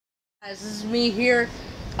Guys, this is me here.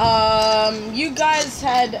 You guys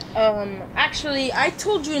had, actually, I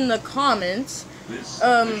told you in the comments,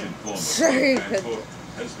 sorry.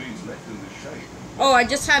 Oh, I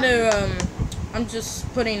just had to, I'm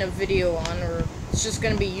just putting a video on, or it's just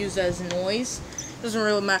gonna be used as noise. Doesn't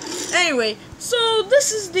really matter. Anyway, so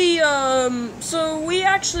this is the, so we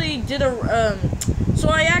actually did so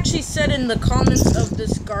I actually said in the comments of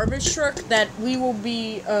this garbage truck that we will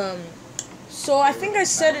be, so I think I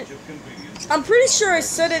said it, I'm pretty sure I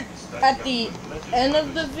said it at the end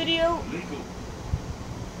of the video.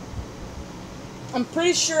 I'm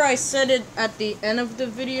pretty sure I said it at the end of the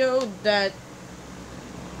video that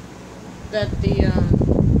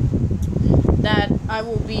that I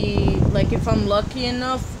will be, like, if I'm lucky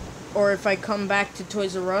enough, or if I come back to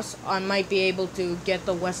Toys R Us, I might be able to get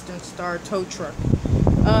the Western Star tow truck.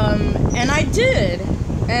 And I did,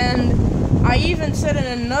 and I even said in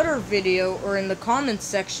another video, or in the comments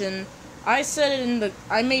section, I said it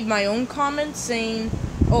I made my own comment saying,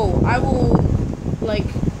 oh, I will, like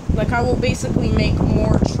I will basically make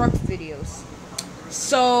more truck videos.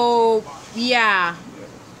 So, yeah,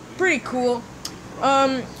 pretty cool.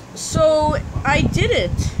 So I did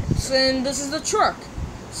it, and this is the truck.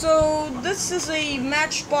 So, this is a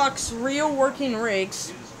Matchbox real working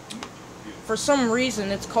rigs. For some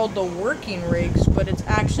reason, it's called the working rigs, but it's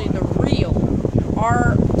actually the real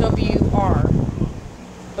RWR.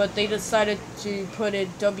 But they decided to put it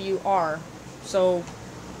WR. So,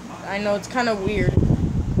 I know it's kind of weird.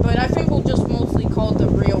 But I think we'll just mostly call it the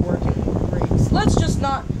real working rigs. Let's just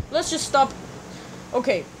stop.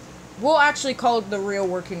 Okay, we'll actually call it the real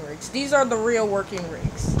working rigs. These are the real working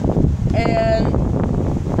rigs. And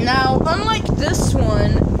now, unlike this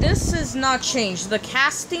one, this is not changed. The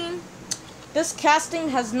casting, this casting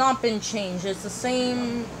has not been changed. It's the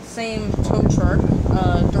same tow truck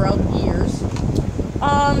throughout the years.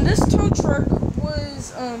 This tow truck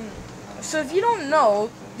was, so if you don't know,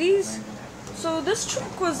 so this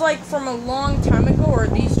truck was, like, from a long time ago, or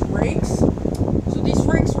these rigs. So these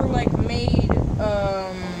rigs were, like, made,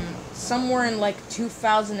 somewhere in, like,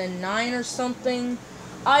 2009 or something.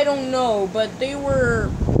 I don't know, but they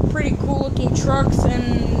were pretty cool looking trucks,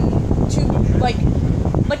 and like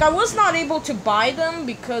I was not able to buy them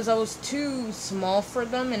because I was too small for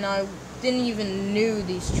them, and I didn't even knew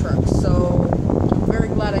these trucks, so I'm very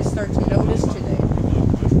glad I started to notice today.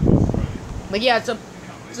 But yeah, it's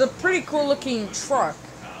a pretty cool looking truck.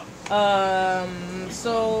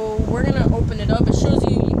 So we're gonna open it up. It shows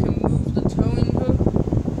you can move the towing hook,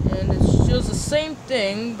 and it shows the same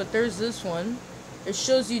thing, but there's this one. It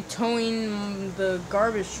shows you towing the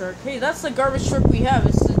garbage truck. Hey, that's the garbage truck we have.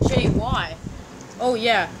 It's the JY. Oh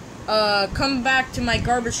yeah. Come back to my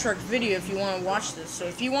garbage truck video if you want to watch this. So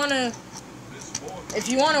if you want to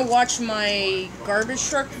watch my garbage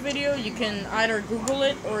truck video, you can either Google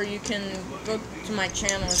it or you can go to my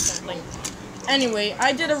channel or something. Anyway,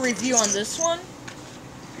 I did a review on this one,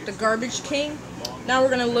 the Garbage King. Now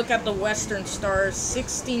we're gonna look at the Western Star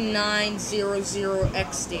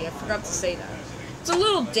 6900XD. I forgot to say that. It's a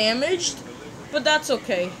little damaged, but that's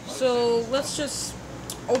okay. So let's just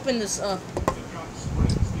open this up.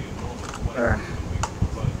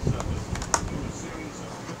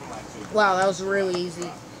 Wow, that was really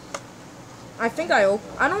easy. I think I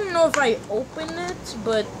don't know if I opened it,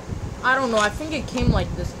 but I don't know. I think it came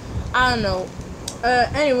like this. I don't know.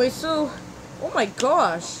 Anyway, so, oh my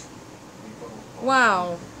gosh.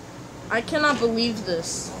 Wow. I cannot believe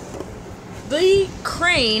this. The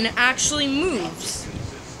crane actually moves.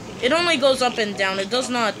 It only goes up and down. It does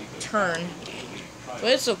not turn.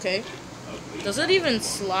 But it's okay. Does it even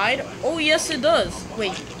slide? Oh, yes, it does.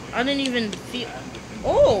 Wait, I didn't even feel...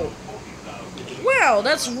 Oh! Wow,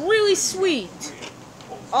 that's really sweet.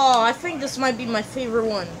 Oh, I think this might be my favorite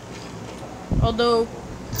one. Although,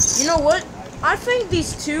 you know what? I think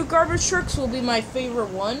these two garbage trucks will be my favorite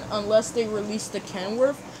one, unless they release the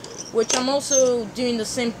Kenworth, which I'm also doing the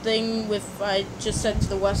same thing with, I just said, to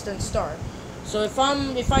the Western Star. So if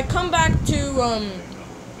I come back to,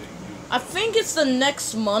 I think it's the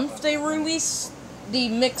next month they release the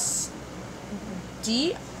Mix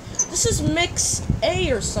D. This is Mix A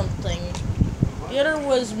or something. The other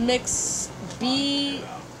was Mix B,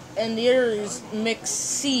 and the other is Mix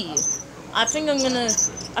C. I think in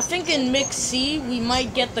Mix C, we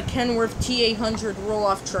might get the Kenworth T800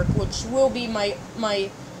 roll-off truck, which will be my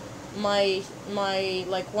like,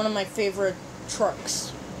 one of my favorite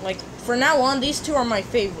trucks. Like, for now on, these two are my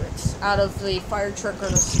favorites out of the fire truck or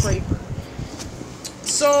the scraper.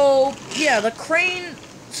 So, yeah, the crane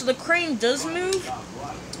does move.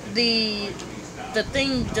 The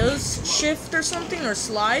thing does shift or something, or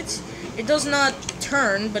slides. It does not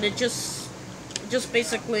turn, but it just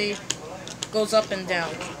basically goes up and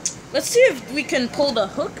down. Let's see if we can pull the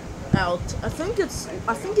hook out. I think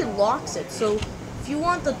it locks it. So if you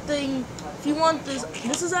want the thing, if you want this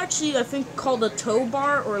is actually, I think, called a tow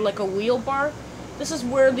bar or like a wheel bar. This is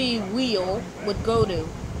where the wheel would go to.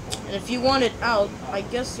 And if you want it out, I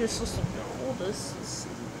guess you're supposed to pull this.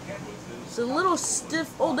 It's a little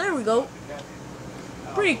stiff. Oh, there we go.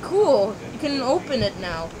 Pretty cool. You can open it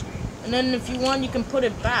now. And then if you want, you can put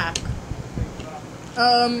it back.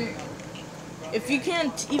 If you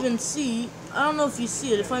can't even see, I don't know if you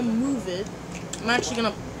see it. If I move it, I'm actually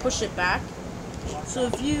gonna push it back. So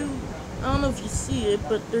if you, I don't know if you see it,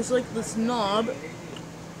 but there's like this knob.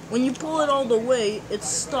 When you pull it all the way, it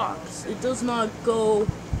stops. It does not go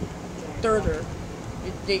further.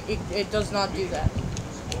 It does not do that.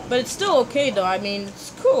 But it's still okay though. I mean,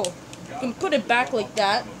 it's cool. You can put it back like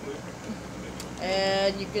that,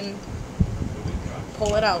 and you can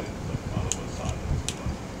pull it out.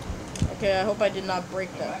 Okay, I hope I did not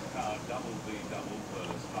break that.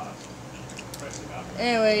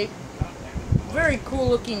 Anyway, very cool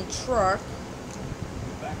looking truck.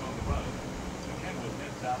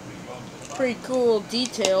 Pretty cool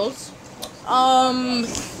details.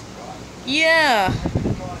 Yeah.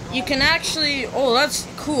 You can actually, oh, that's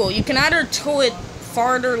cool. You can either tow it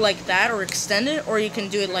farther like that or extend it, or you can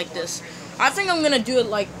do it like this. I think I'm gonna do it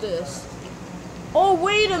like this. Oh,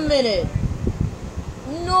 wait a minute.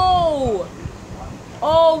 No!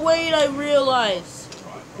 Oh, wait, I realized.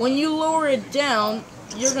 When you lower it down,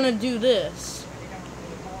 you're gonna do this.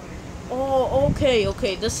 Oh,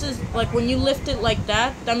 okay. This is, like, when you lift it like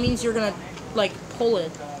that, that means you're gonna, like, pull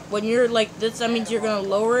it. When you're like this, that means you're gonna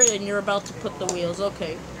lower it and you're about to put the wheels.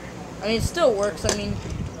 Okay. I mean, it still works. I mean,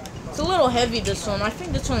 it's a little heavy, this one. I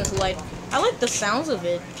think this one is light. I like the sounds of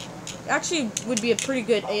it. Actually would be a pretty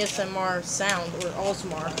good ASMR sound, or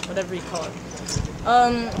ASMR, whatever you call it.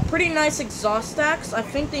 Pretty nice exhaust stacks. I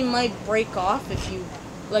think they might break off if you,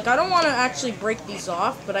 like, I don't want to actually break these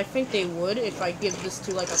off, but I think they would if I give this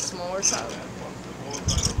to, like, a smaller child.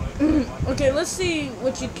 Okay, let's see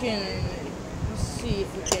what you can, let's see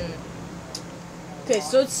if we can, okay,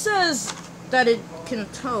 so it says that it can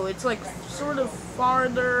tow. It's, like, sort of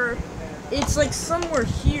farther, it's, like, somewhere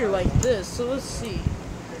here, like this, so let's see.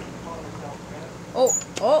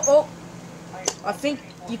 Oh, I think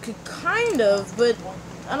you could kind of, but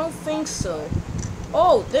I don't think so.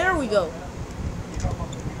 Oh, there we go.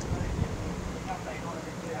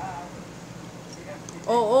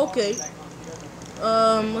 Oh, okay.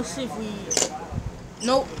 Let's see if we,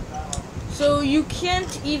 nope. So you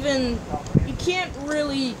can't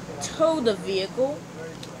really tow the vehicle.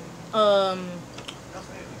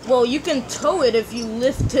 Well, you can tow it if you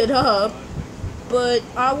lift it up. But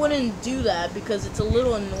I wouldn't do that because it's a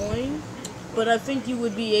little annoying. But I think you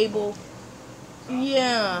would be able...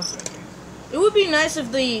 Yeah. It would be nice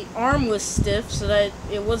if the arm was stiff so that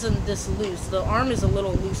it wasn't this loose. The arm is a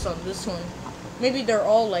little loose on this one. Maybe they're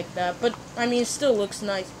all like that. But, I mean, it still looks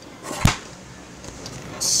nice.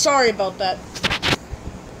 Sorry about that.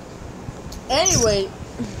 Anyway.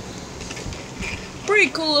 Pretty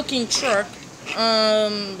cool looking truck.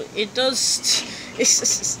 It does...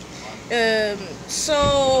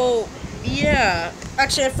 So, yeah.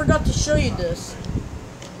 Actually, I forgot to show you this.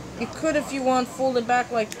 You could, if you want, fold it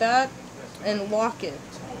back like that and lock it.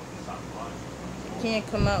 It can't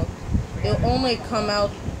come out. It'll only come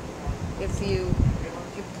out if you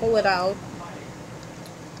pull it out.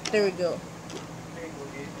 There we go.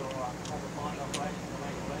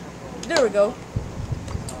 There we go.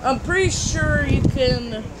 I'm pretty sure you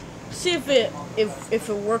can see if it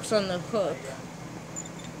works on the hook.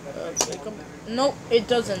 Nope, it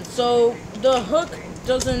doesn't. So the hook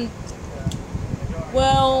doesn't.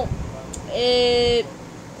 Well,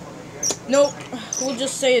 nope. We'll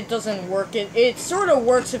just say it doesn't work. It sort of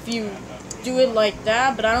works if you do it like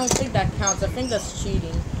that, but I don't think that counts. I think that's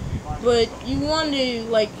cheating. But you want to,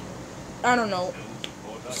 like, I don't know.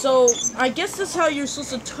 So I guess that's how you're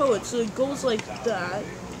supposed to tow it. So it goes like that.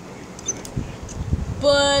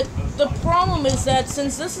 But the problem is that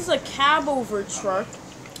since this is a cab over truck,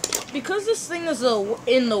 because this thing is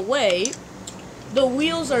in the way, the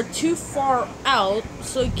wheels are too far out,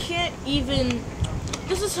 so you can't even...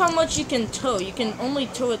 This is how much you can tow. You can only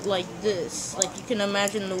tow it like this. Like, you can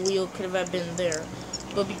imagine the wheel could have been there.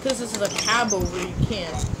 But because this is a cab over, you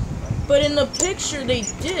can't. But in the picture, they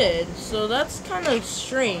did, so that's kind of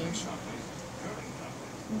strange.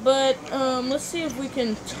 But, let's see if we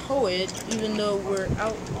can tow it, even though we're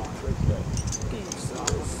out like that. Okay, so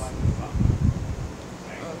this...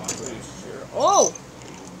 Oh!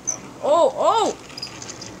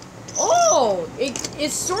 Oh,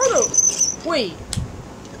 it's sort of. Wait.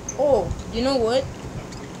 Oh, you know what?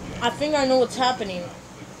 I think I know what's happening.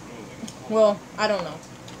 Well, I don't know.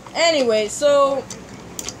 Anyway, so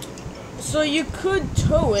you could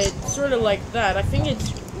tow it sort of like that. I think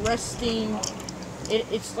it's resting.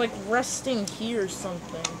 It's like resting here or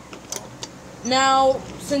something. Now,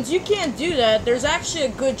 since you can't do that, there's actually a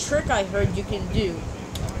good trick I heard you can do.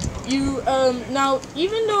 You, now,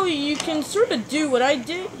 even though you can sort of do what I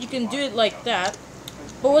did, you can do it like that.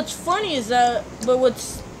 But what's funny is that,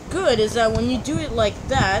 what's good is that when you do it like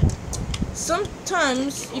that,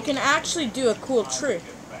 sometimes you can actually do a cool trick.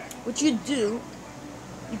 What you do,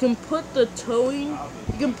 you can put the towing,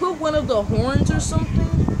 you can put one of the horns or something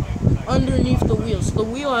underneath the wheel. So the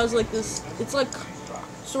wheel has like this, it's like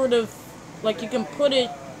sort of, like you can put it,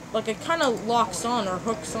 like it kind of locks on or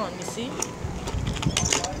hooks on, you see?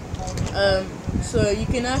 So you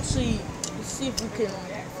can actually, let's see if we can,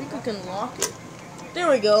 I think we can lock it. There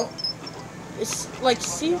we go. It's like,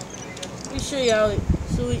 see? Let me show you how it,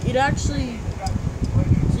 so it actually,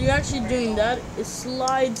 so you're actually doing that, it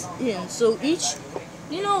slides in. So each,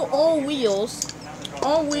 you know, all wheels,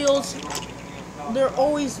 they're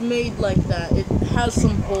always made like that. It has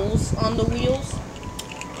some holes on the wheels.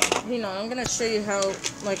 You know, I'm gonna show you how,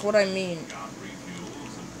 like, what I mean.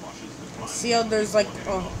 See how there's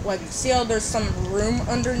see how there's some room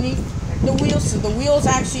underneath the wheel? So the wheel's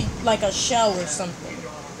actually like a shell or something,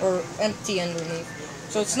 or empty underneath.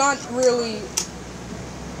 So it's not really,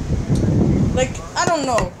 like, I don't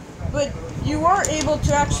know, but you are able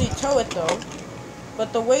to actually tow it though.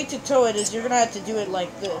 But the way to tow it is you're gonna have to do it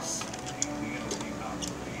like this.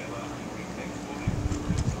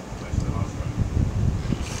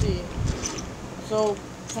 See, so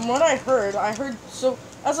from what I heard, so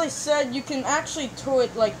as I said, you can actually tow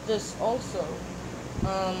it like this also.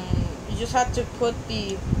 You just have to put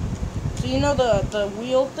the, so you know the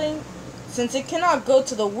wheel thing? Since it cannot go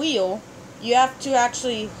to the wheel, you have to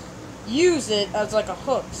actually use it as like a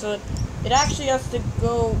hook. So it actually has to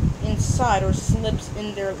go inside or slips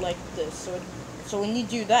in there like this. So when you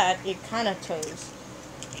do that, it kind of tows.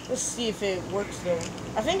 Let's see if it works though.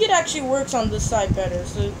 I think it actually works on this side better.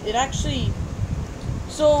 So it actually,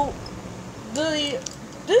 so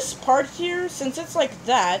this part here, since it's like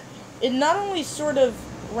that, it not only sort of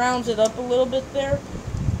rounds it up a little bit there,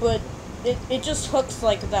 but it just hooks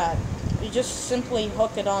like that. You just simply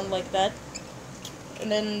hook it on like that,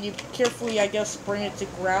 and then you carefully, I guess, bring it to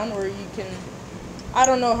ground, or you can, I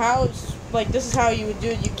don't know how, it's like, this is how you would do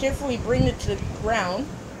it. You carefully bring it to the ground.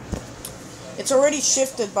 It's already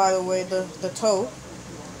shifted, by the way, the tow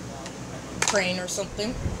crane or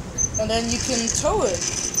something, and then you can tow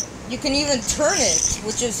it. You can even turn it,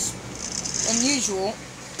 which is unusual.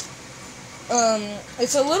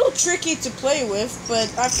 It's a little tricky to play with, but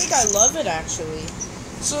I think I love it actually.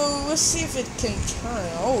 So let's see if it can turn.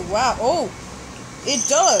 Oh wow, oh, it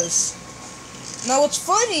does. Now what's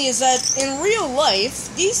funny is that in real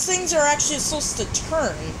life, these things are actually supposed to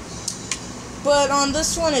turn, but on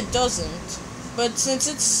this one it doesn't. But since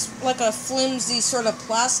it's like a flimsy sort of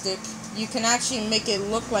plastic, you can actually make it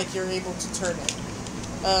look like you're able to turn it.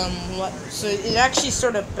 So it actually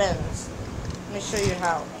sort of bends. Let me show you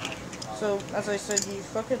how. So, as I said, you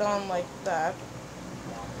hook it on like that,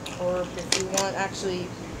 or if you want, actually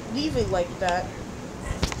leave it like that,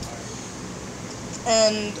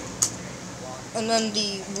 and then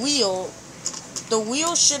the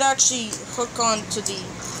wheel should actually hook onto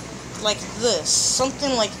the, like this,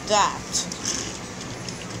 something like that.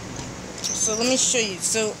 So let me show you.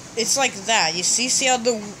 So it's like that. You see how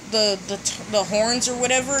the horns or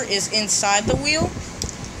whatever is inside the wheel?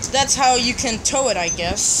 That's how you can tow it, I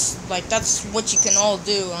guess. Like, that's what you can all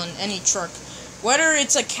do on any truck. Whether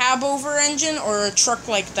it's a cab over engine or a truck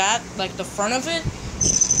like that, like the front of it,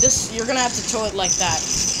 you're gonna have to tow it like that.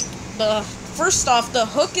 First off, the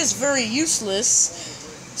hook is very useless.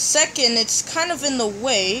 Second, it's kind of in the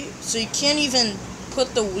way, so you can't even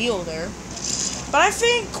put the wheel there. But I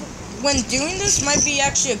think when doing this might be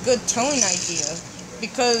actually a good towing idea,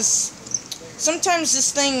 because sometimes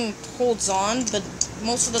this thing holds on, but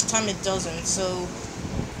most of the time it doesn't. So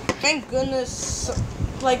thank goodness,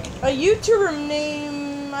 like a YouTuber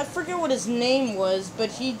name, I forget what his name was, but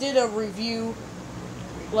he did a review,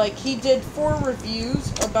 like he did 4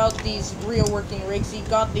 reviews about these real working rigs. He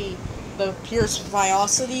got the Pierce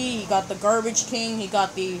Velocity, he got the Garbage King, he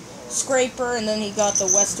got the Scraper, and then he got the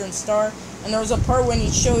Western Star. And there was a part when he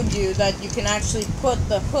showed you that you can actually put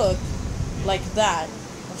the hook like that,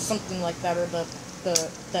 or something like that, or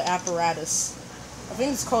the apparatus. I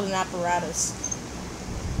think it's called an apparatus.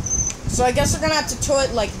 So I guess we're gonna have to tow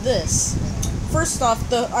it like this. first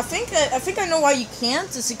off, I think I know why you can't.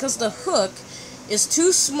 It's because the hook is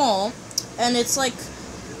too small, and it's like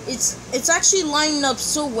it's actually lined up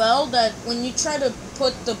so well that when you try to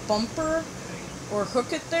put the bumper or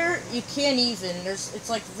hook it there, you can't even. It's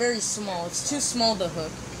like very small. It's too small to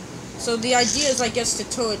hook. So the idea is, I guess, to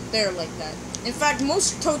tow it there like that. In fact,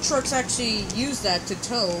 most tow trucks actually use that to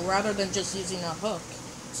tow rather than just using a hook.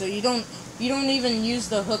 So you don't even use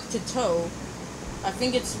the hook to tow. I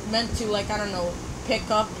think it's meant to, like, I don't know, pick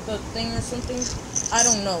up the thing or something. I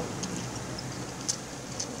don't know.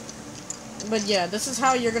 But yeah, this is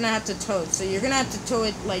how you're gonna have to tow it. So you're gonna have to tow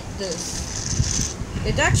it like this.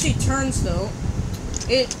 It actually turns though.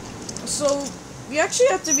 So you actually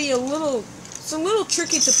have to be it's a little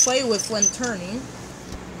tricky to play with when turning.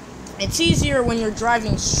 It's easier when you're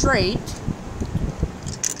driving straight.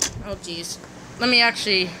 Oh geez. Let me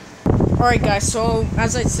actually. Alright guys, so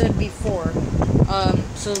as I said before,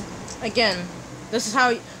 so again, this is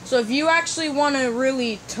how, so if you actually want to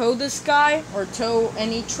really tow this guy, or tow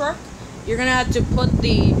any truck, you're gonna have to put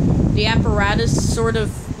the apparatus sort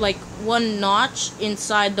of like one notch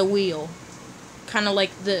inside the wheel. Kind of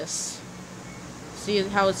like this. See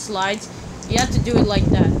how it slides? You have to do it like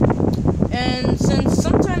that. And since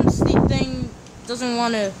sometimes the thing doesn't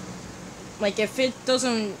want to, like if it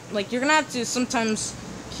doesn't, like you're gonna have to sometimes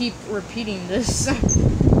keep repeating this.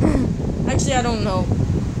 Actually, I don't know.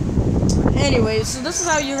 Anyway, so this is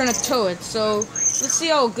how you're gonna tow it. So let's see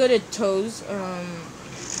how good it tows.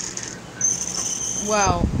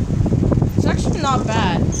 Wow, it's actually not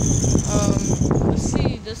bad. Let's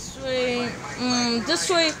see, this way. This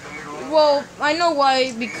way. Well, I know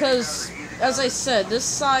why, because as I said, this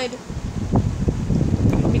side.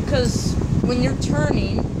 Because when you're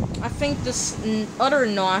turning, I think this other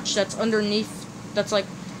notch that's underneath, that's like,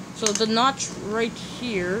 so the notch right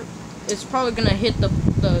here is probably gonna hit the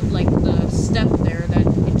step there that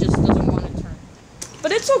it just doesn't want to turn.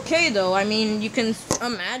 But it's okay though. I mean, you can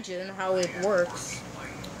imagine how it works.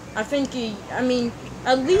 I think I mean,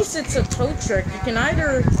 at least it's a tow truck. You can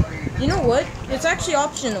either, you know what? It's actually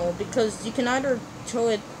optional because you can either tow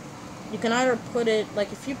it. You can either put it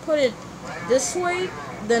like if you put it this way,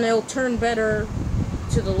 then it'll turn better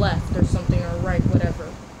to the left or something, or right, whatever.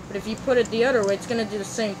 But if you put it the other way, it's gonna do the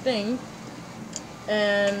same thing.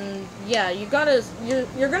 And yeah, you're gonna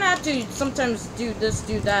have to sometimes do this,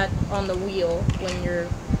 do that on the wheel when you're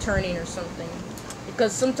turning or something,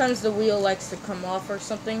 because sometimes the wheel likes to come off or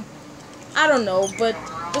something. I don't know, but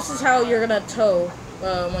this is how you're gonna tow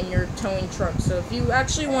when you're towing trucks. So if you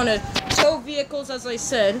actually want to tow vehicles, as I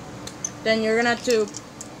said, then you're gonna have to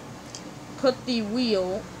put the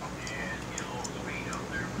wheel.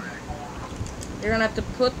 You're gonna have to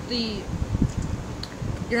put the.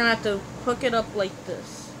 You're gonna have to hook it up like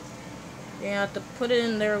this. You're gonna have to put it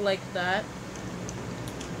in there like that.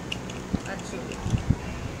 Actually,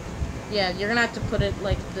 yeah, you're gonna have to put it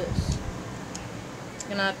like this.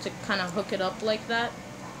 You're gonna have to kind of hook it up like that.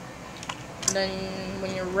 And then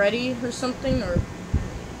when you're ready or something, or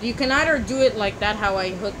you can either do it like that, how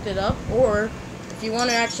I hooked it up, or if you want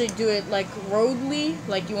to actually do it like roadly,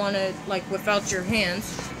 like you want to like without your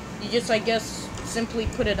hands, you just, I guess, simply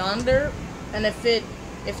put it on there. And if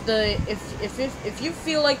you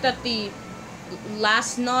feel like that the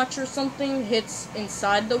last notch or something hits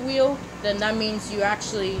inside the wheel, then that means you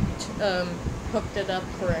actually hooked it up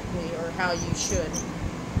correctly, or how you should.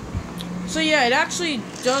 So yeah, it actually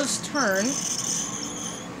does turn.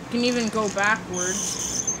 You can even go backwards.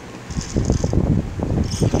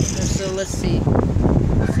 So let's see.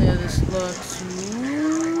 Let's see how this looks.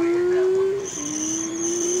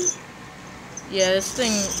 Yeah, this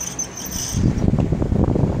thing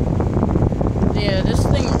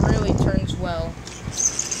really turns well.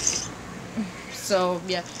 So,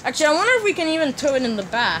 yeah. Actually, I wonder if we can even tow it in the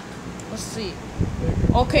back. Let's see.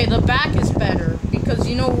 Okay, the back is better, because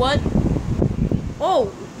you know what?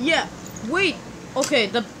 Oh, yeah. Wait.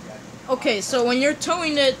 Okay, so when you're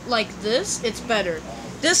towing it like this, it's better.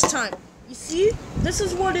 This time, you see? This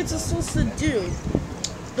is what it's supposed to do.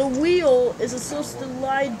 The wheel is supposed to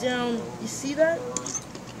lie down. You see that?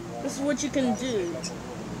 This is what you can do.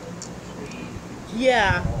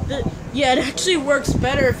 Yeah, it actually works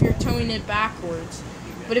better if you're towing it backwards.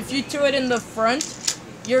 But if you tow it in the front,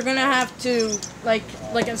 you're gonna have to, like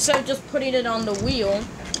instead of just putting it on the wheel,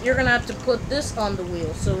 you're gonna have to put this on the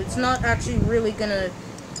wheel. So it's not actually really gonna,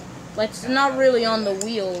 like, it's not really on the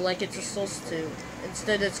wheel like it's supposed to.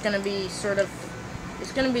 Instead, it's gonna be sort of,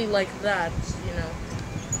 it's gonna be like that, you know.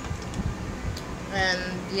 And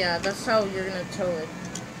yeah, that's how you're gonna tow it.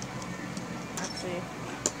 Actually.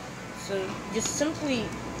 So just simply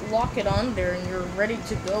lock it on there and you're ready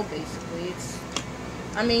to go, basically. It's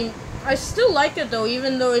I mean, I still like it though,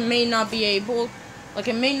 even though it may not be able, like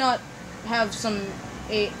it may not have some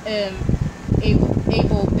able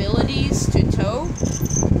abilities to tow.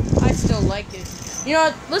 I still like it. You know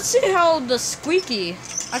what? Let's see how the squeaky.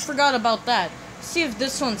 I forgot about that. See if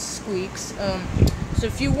this one squeaks. So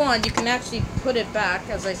if you want, you can actually put it back,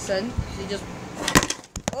 as I said. So you just.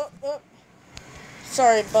 Oh.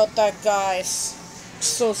 Sorry about that, guys.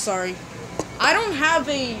 So sorry. I don't have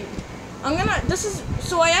a.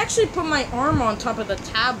 So I actually put my arm on top of the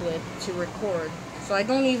tablet to record. So I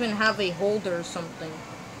don't even have a holder or something.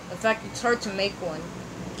 In fact, it's hard to make one.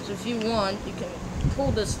 So if you want, you can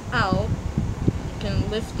pull this out. You can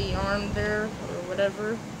lift the arm there, or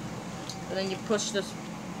whatever. And then you push this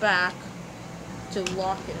back to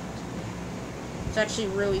lock it. It's actually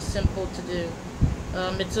really simple to do.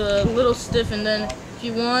 It's a little stiff, and then if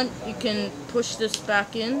you want, you can push this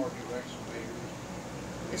back in.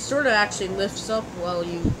 It sort of actually lifts up while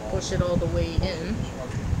you push it all the way in.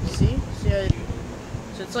 See? So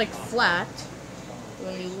it's like flat.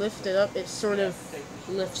 When you lift it up, it sort of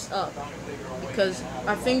lifts up. Because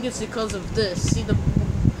I think it's because of this. See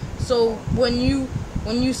so when you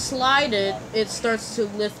slide it, it starts to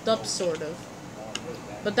lift up sort of.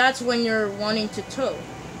 But that's when you're wanting to tow.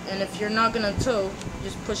 And if you're not gonna tow,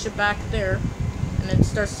 just push it back there, and it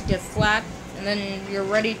starts to get flat. And then you're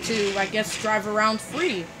ready to, I guess, drive around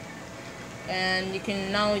free. And you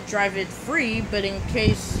can not only drive it free, but in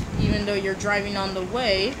case, even though you're driving on the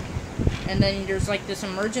way, and then there's like this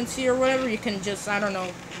emergency or whatever, you can just, I don't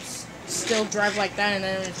know, still drive like that, and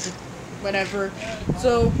then it's just whatever.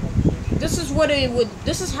 So this is what it would.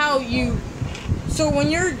 This is how you. So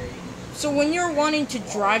when you're wanting to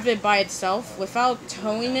drive it by itself without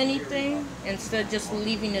towing anything, instead of just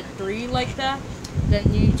leaving it free like that,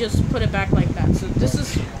 then you just put it back like that. So this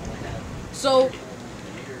is, so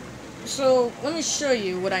let me show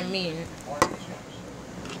you what I mean.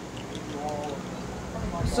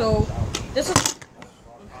 So this is,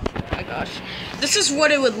 oh my gosh, this is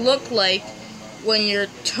what it would look like when you're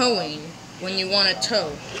towing, when you want to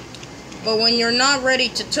tow. But when you're not ready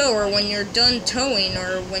to tow, or when you're done towing,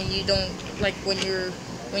 or when you don't, like when you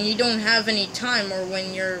don't have any time, or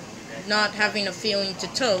when you're not having a feeling to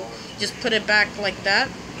tow, just put it back like that.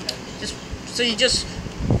 So you just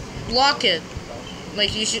lock it.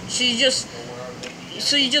 Like you just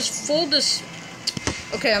fold this.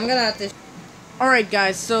 Okay, I'm gonna have to. Alright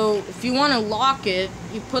guys, so if you want to lock it,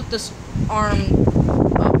 you put this arm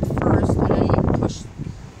up first, and then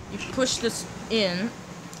you push this in.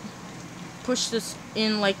 Push this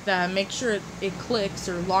in like that. Make sure it clicks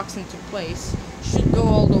or locks into place. Should go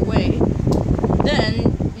all the way.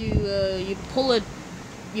 Then you pull the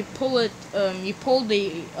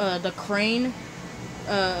crane.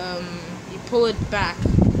 You pull it back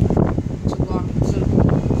to lock it.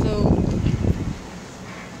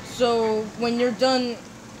 So when you're done,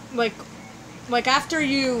 like after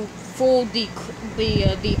you fold the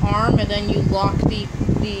arm, and then you lock the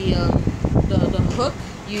hook,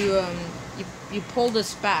 you pull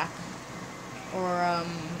this back, or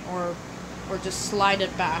just slide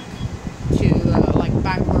it back to like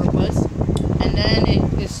back where it was, and then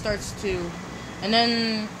it starts to, and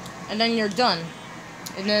then you're done,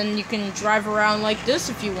 and then you can drive around like this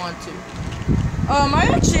if you want to. I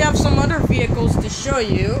actually have some other vehicles to show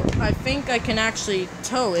you. I think I can actually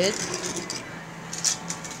tow it.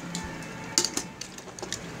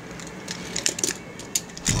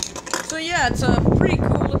 So yeah, it's a pretty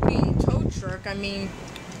cool looking tow truck. I mean,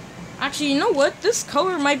 actually, you know what? This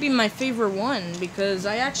color might be my favorite one, because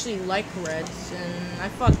I actually like reds, and I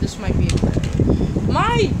thought this might be a red.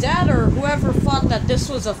 My dad or whoever thought that this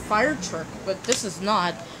was a fire truck, but this is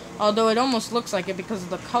not. Although it almost looks like it because of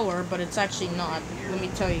the color, but it's actually not. Let me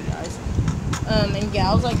tell you guys. And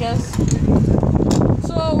gals, I guess.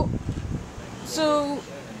 So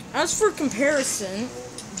as for comparison,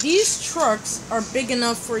 these trucks are big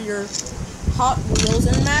enough for your Hot Wheels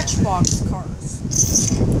and Matchbox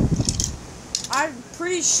cars. I'm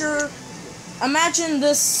pretty sure. Imagine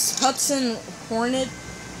this Hudson Hornet,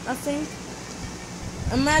 I think.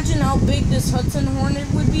 Imagine how big this Hudson Hornet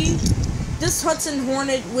would be. This Hudson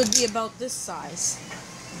Hornet would be about this size.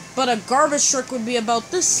 But a garbage truck would be about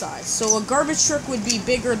this size. So a garbage truck would be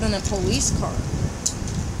bigger than a police car.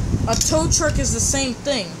 A tow truck is the same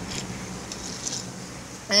thing.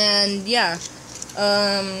 And yeah.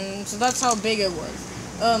 So that's how big it was.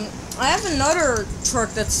 I have another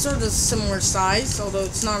truck that's sort of similar size, although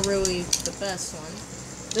it's not really the best one.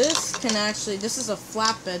 This is a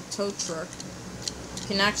flatbed tow truck.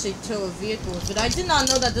 Can actually tow a vehicle with it. I did not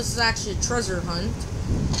know that this is actually a treasure hunt.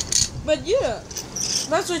 But yeah,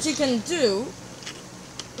 that's what you can do.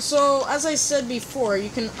 So, as I said before, you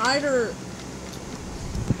can either...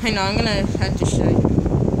 Hang on, I'm gonna have to show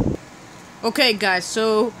you. Okay, guys,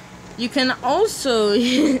 so you can also...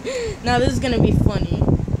 Now, this is gonna be funny.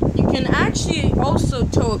 You can actually also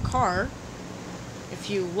tow a car, if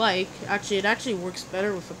you like. Actually, it actually works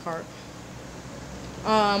better with a car.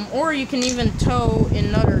 Or you can even tow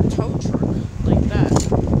another tow truck, like that.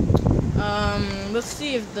 Let's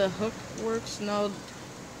see if the hook works. No,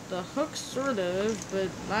 the hook sort of, but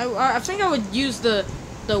I think I would use the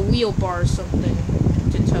wheel bar or something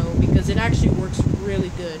to tow, because it actually works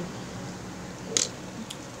really good.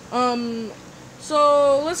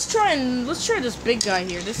 So let's try this big guy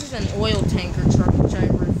here. This is an oil tanker truck which I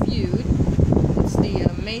reviewed. It's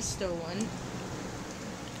the Maisto one.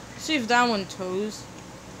 See if that one tows.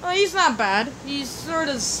 Oh, he's not bad. He's sort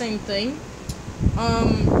of the same thing.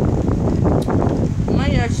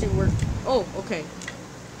 Might actually work. Oh, okay.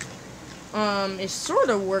 It sort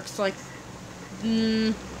of works like,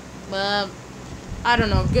 I don't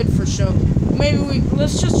know, good for show. Maybe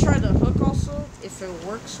let's just try the hook also, if it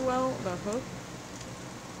works well, the hook.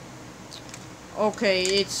 Okay,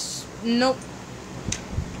 it's, nope.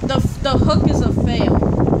 The hook is a fail.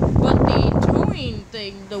 But the towing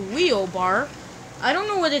thing, the wheel bar, I don't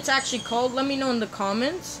know what it's actually called, let me know in the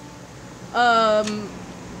comments.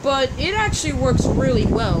 But it actually works really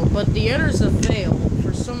well, but the other's a fail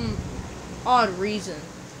for some odd reason.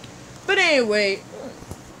 But anyway,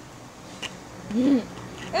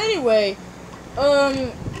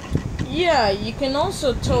 yeah, you can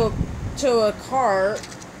also tow a car.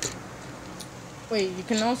 Wait, you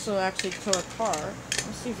can also actually tow a car.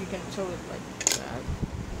 Let's see if you can tow it like that.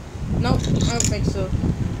 Nope, I don't think so.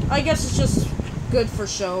 I guess it's just good for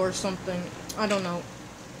show or something. I don't know.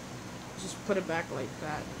 Just put it back like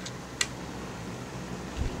that.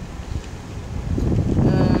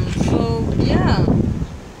 So, yeah.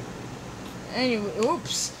 Anyway,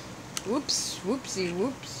 oops. Whoops, whoopsie,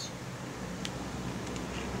 whoops.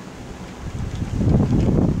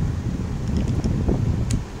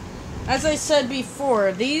 As I said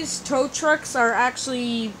before, these tow trucks are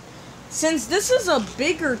actually, since this is a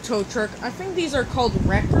bigger tow truck, I think these are called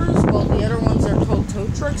wreckers, while the other ones are called tow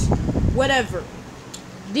trucks. Whatever.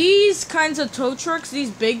 These kinds of tow trucks, these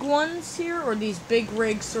big ones here, or these big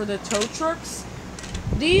rig sort of tow trucks,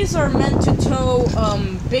 these are meant to tow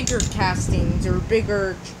bigger castings or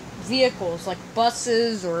bigger vehicles, like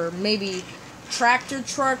buses or maybe tractor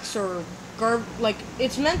trucks or like,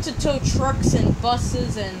 it's meant to tow trucks and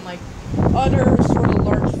buses and like other sort of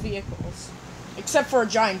large vehicles, except for a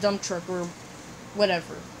giant dump truck or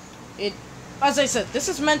whatever. As I said, this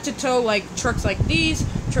is meant to tow like trucks like these,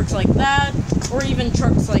 trucks like that, or even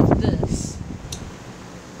trucks like this.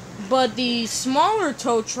 But the smaller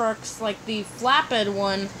tow trucks, like the flatbed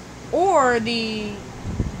one, or the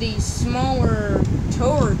smaller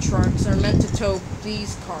tower trucks, are meant to tow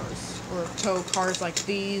these cars, or tow cars like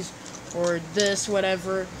these, or this,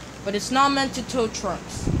 whatever. But it's not meant to tow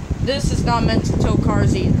trucks. This is not meant to tow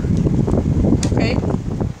cars either. Okay?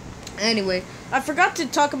 Anyway, I forgot to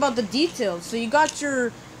talk about the details. So you got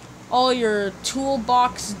all your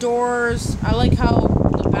toolbox doors. I like how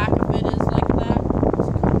the back of it is like that. It's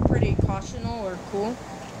pretty cautional or cool.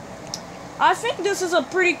 I think this is a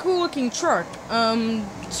pretty cool looking truck.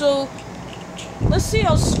 So let's see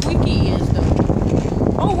how squeaky he is though.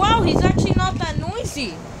 Oh wow, he's actually not that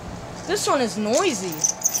noisy. This one is noisy.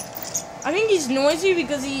 I think he's noisy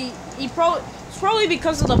because it's probably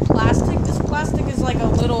because of the plastic. This plastic is like a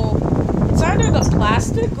little, it's either the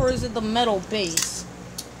plastic or is it the metal base?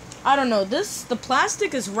 I don't know. The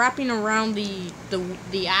plastic is wrapping around the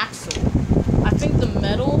axle. I think the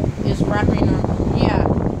metal is wrapping around, yeah.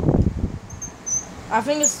 I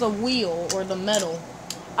think it's the wheel or the metal.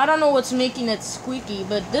 I don't know what's making it squeaky,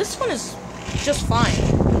 but this one is just fine.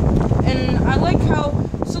 And I like how,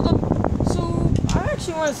 so I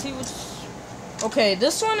actually want to see which, okay,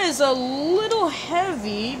 this one is a little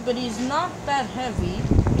heavy, but he's not that heavy.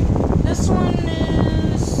 This one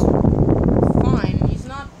is fine, he's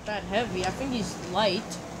not that heavy. I think he's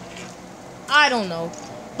light. I don't know.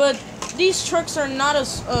 But these trucks are not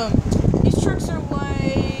as, these trucks are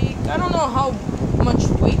like, I don't know how much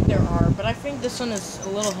weight there are, but I think this one is a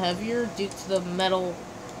little heavier due to the metal,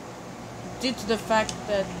 due to the fact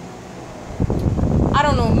that, I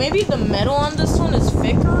don't know, maybe the metal on this one is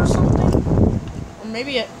thicker or something? Or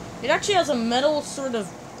maybe it actually has a metal sort of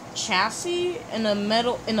chassis and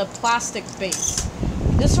a plastic base.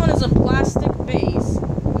 This one is a plastic base,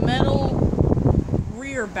 metal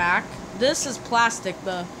rear back. This is plastic,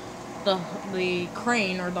 the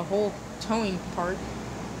crane or the whole towing part.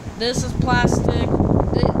 This is plastic.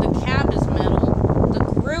 The cab is metal. The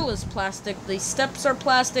grill is plastic. The steps are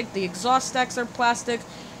plastic. The exhaust stacks are plastic.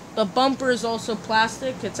 The bumper is also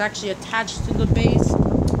plastic. It's actually attached to the base.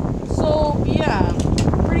 So, yeah,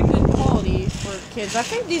 pretty good quality for kids. I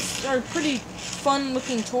think these are pretty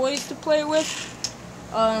fun-looking toys to play with.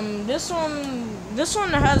 This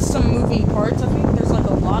one has some moving parts. I think there's like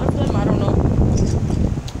a lot of them. I don't know.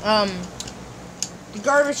 The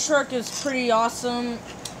garbage truck is pretty awesome.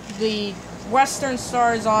 The Western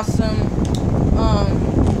Star is awesome.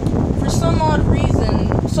 For some odd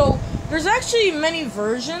reason, so there's actually many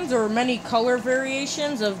versions or many color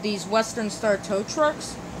variations of these Western Star tow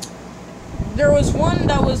trucks. There was one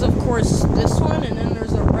that was, of course, this one, and then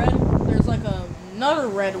there's like another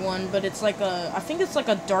red one, but it's like I think it's like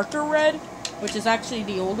a darker red, which is actually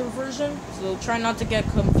the older version, so try not to get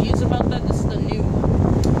confused about that. This is the new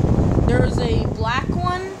one. There's a black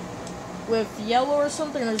one with yellow or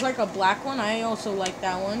something. There's like a black one. I also like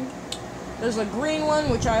that one. There's a green one,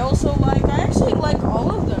 which I also like. I actually like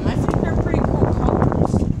all of them. I think they're pretty cool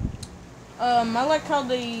colors. I like how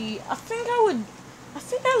I think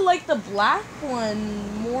I like the black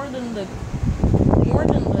one more than the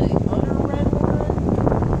other red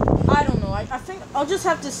one. I don't know. I think I'll just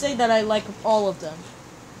have to say that I like all of them.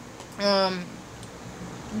 I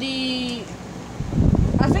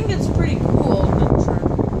think it's pretty cool, the truck.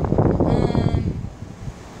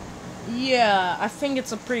 Yeah, I think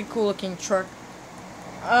it's a pretty cool looking truck.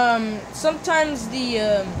 Sometimes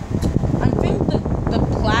I think the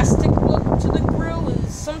plastic look to the grill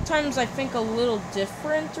is sometimes I think a little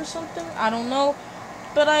different or something. I don't know,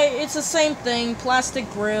 but it's the same thing. Plastic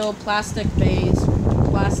grill, plastic base,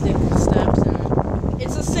 plastic steps, and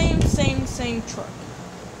it's the same truck.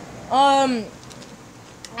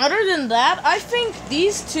 Other than that, I think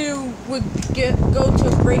these two would go to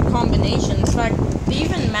a great combination. In fact, they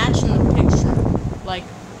even match in the picture. Like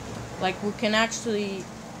we can actually,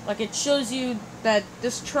 like it shows you that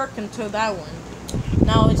this truck can tow that one.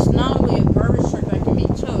 Now, it's not only a garbage truck that can be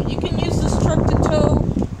towed. You can use this truck to tow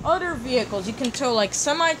other vehicles. You can tow like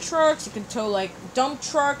semi-trucks, you can tow like dump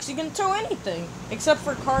trucks, you can tow anything. Except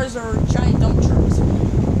for cars or giant dump trucks.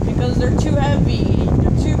 Because they're too heavy,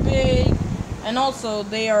 they're too big, and also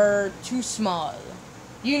they are too small.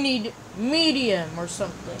 You need medium or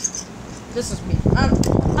something. This is medium. I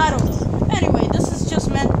don't know. Anyway, this is just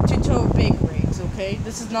meant to tow big rigs, okay?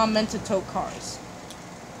 This is not meant to tow cars.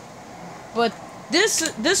 But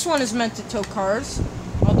this one is meant to tow cars,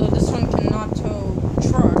 although this one cannot tow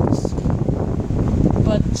trucks.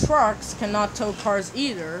 But trucks cannot tow cars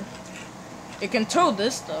either. It can tow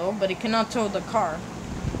this though, but it cannot tow the car.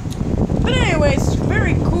 But anyways,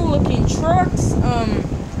 very cool looking trucks.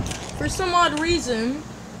 For some odd reason,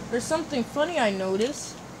 there's something funny I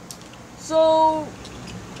noticed. So,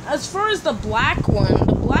 as far as the black one,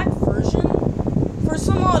 the black version, for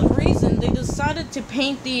some odd reason, they decided to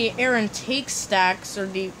paint the air intake stacks, or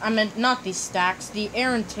not the stacks, the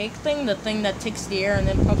air intake thing, the thing that takes the air and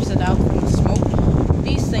then pumps it out from the smoke.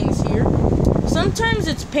 These things here. Sometimes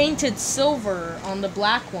it's painted silver on the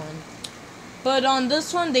black one. But on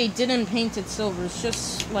this one, they didn't paint it silver. It's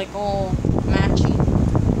just, like, all matching.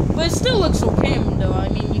 But it still looks okay, though. I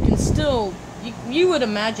mean, you can still... You would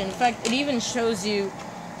imagine. In fact, it even shows you...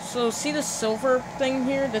 So, see the silver thing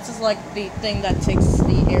here? This is, like, the thing that takes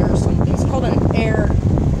the air or something. It's called an air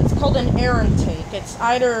intake. It's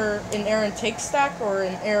either an air intake stack or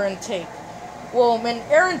an air intake. Well, an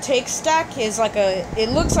air intake stack is like it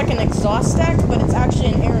looks like an exhaust stack, but it's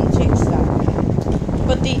actually an air intake stack.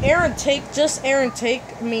 But the air intake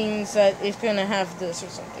means that it's gonna have this or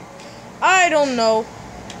something. I don't know.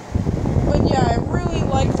 But yeah, I really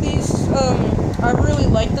like these, I really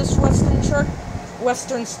like this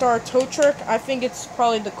Western Star tow truck. I think it's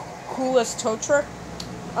probably the coolest tow truck.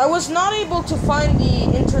 I was not able to find the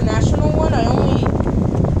international one. I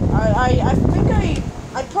think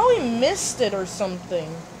I probably missed it or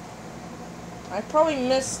something. I probably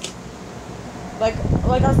missed, like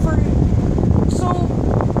I forgot. So,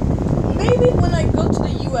 maybe when I go to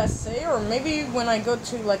the USA, or maybe when I go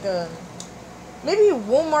to maybe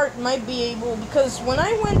Walmart might be able, because when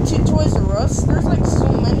I went to Toys R Us, there's like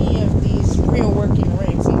so many of these real working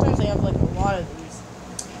rigs. Sometimes they have like a lot of these.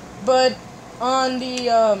 But on the,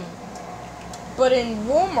 but in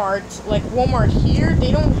Walmart, like Walmart here,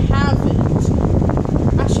 they don't have it.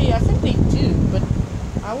 Actually, I think they do, but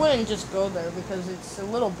I wouldn't just go there because it's a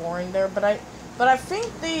little boring there, but I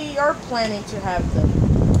think they are planning to have them.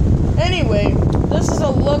 Anyway, this is a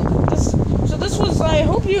look, I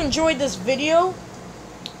hope you enjoyed this video,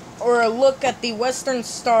 or a look at the Western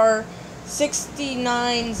Star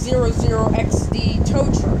 6900XD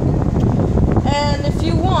tow truck. And if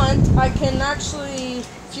you want,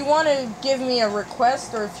 want to give me a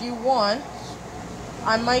request, or if you want,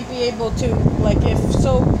 I might be able to, like, if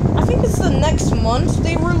so, I think it's the next month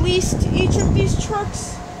they released each of these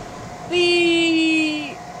trucks.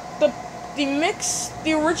 The mix,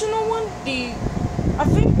 the original one, I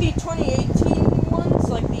think the 2018 ones,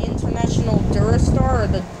 like the International Durastar or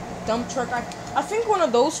the dump truck, I think one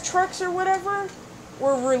of those trucks or whatever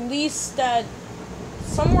were released at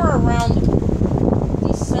somewhere around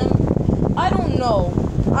December. I don't know.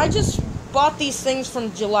 I just bought these things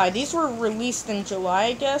from July. These were released in July,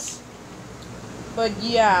 I guess. But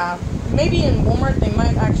yeah, maybe in Walmart they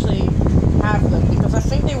might actually have them, because I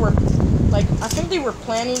think they were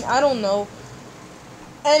planning, I don't know.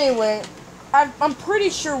 Anyway, I'm pretty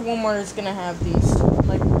sure Walmart is gonna have these,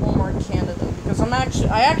 like Walmart Canada, because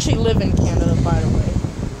I actually live in Canada, by the way.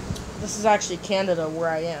 This is actually Canada where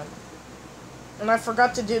I am. And I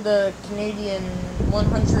forgot to do the Canadian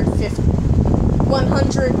 150,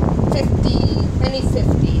 any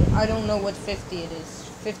 50. I don't know what 50 it is.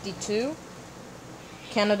 52?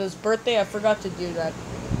 Canada's birthday, I forgot to do that.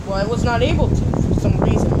 Well, I was not able to for some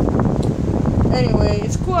reason. Anyway,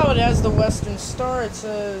 it's cool how it has the Western Star. It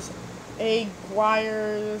says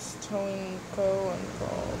Aguirre's Towing Co. and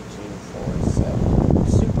call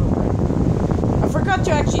 247. Super rare. I forgot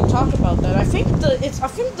to actually talk about that. I think the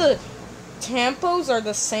tampos are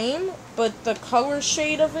the same, but the color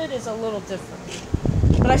shade of it is a little different.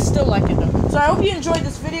 But I still like it though. So I hope you enjoyed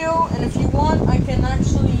this video, and if you want, I can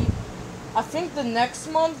actually, I think the next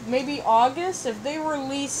month, maybe August, if they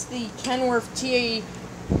release the Kenworth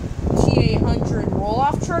TA100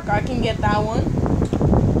 roll-off truck, I can get that one.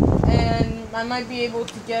 And I might be able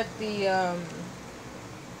to get the, I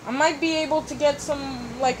might be able to get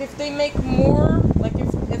some, like, if they make more, like,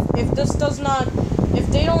 if this does not, if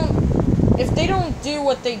they don't do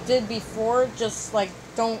what they did before, just, like,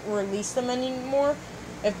 don't release them anymore,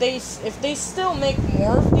 if they still make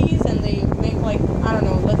more of these, and they make, like, I don't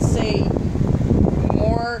know, let's say,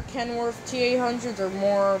 more Kenworth TA100s, or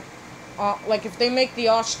more, like, if they make the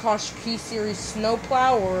Oshkosh P-Series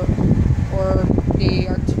snowplow, or the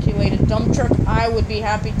articulated dump truck, I would be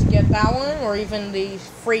happy to get that one, or even the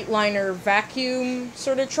Freightliner vacuum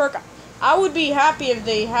sort of truck. I would be happy if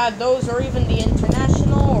they had those, or even the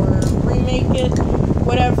International, or remake it,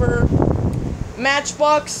 whatever.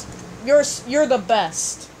 Matchbox, you're the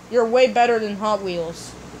best. You're way better than Hot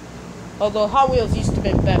Wheels. Although Hot Wheels used to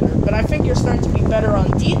be better, but I think you're starting to be better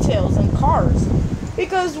on details and cars.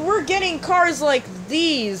 Because we're getting cars like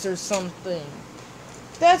these or something.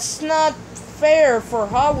 That's not fair for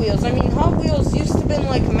Hot Wheels. I mean, Hot Wheels used to be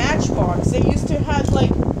like Matchbox. They used to have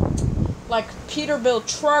like Peterbilt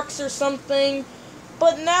trucks or something.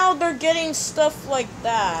 But now they're getting stuff like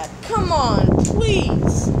that. Come on,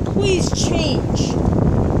 please. Please change.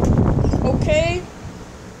 Okay?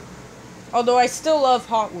 Although I still love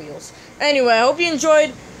Hot Wheels. Anyway, I hope you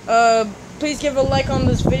enjoyed. Please give a like on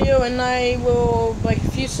this video, and I will, like,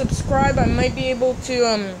 if you subscribe, I might be able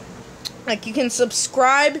to, like, you can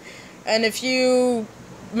subscribe, and if you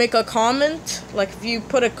make a comment, like, if you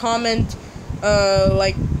put a comment,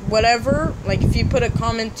 like, whatever, like, if you put a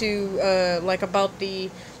comment to, like, about the,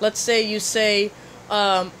 let's say you say,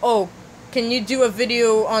 oh, can you do a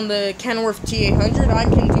video on the Kenworth TA100? I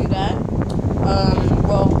can do that.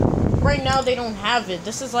 Well, right now they don't have it.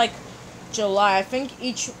 This is, like, July. I think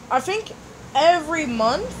every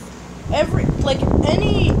month,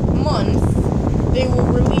 any month, they will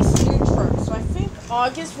release new trucks. So I think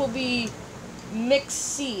August will be Mix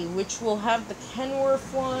C, which will have the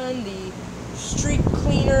Kenworth one, the street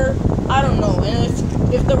cleaner, I don't know. And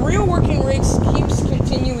if the real working rigs keeps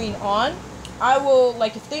continuing on, I will,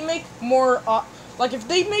 like, if they make more, like, if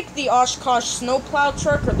they make the Oshkosh snowplow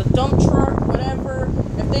truck, or the dump truck, whatever,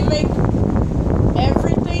 if they make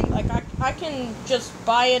everything, like, I can just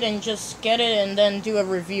buy it and just get it and then do a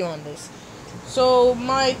review on this. So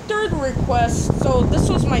my third request, so this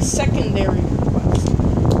was my secondary request.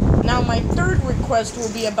 Now my third request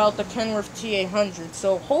will be about the Kenworth TA100.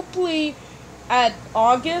 So hopefully at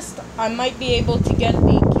August I might be able to get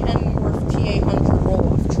the Kenworth TA100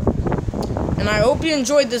 roll-off truck. And I hope you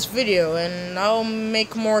enjoyed this video, and I'll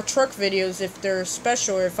make more truck videos if they're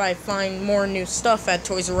special, or if I find more new stuff at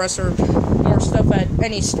Toys R Us, or more stuff at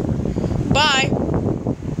any store. Bye!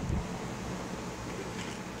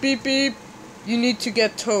 Beep beep. You need to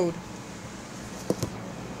get towed.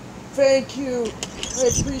 Thank you. I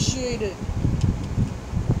appreciate it.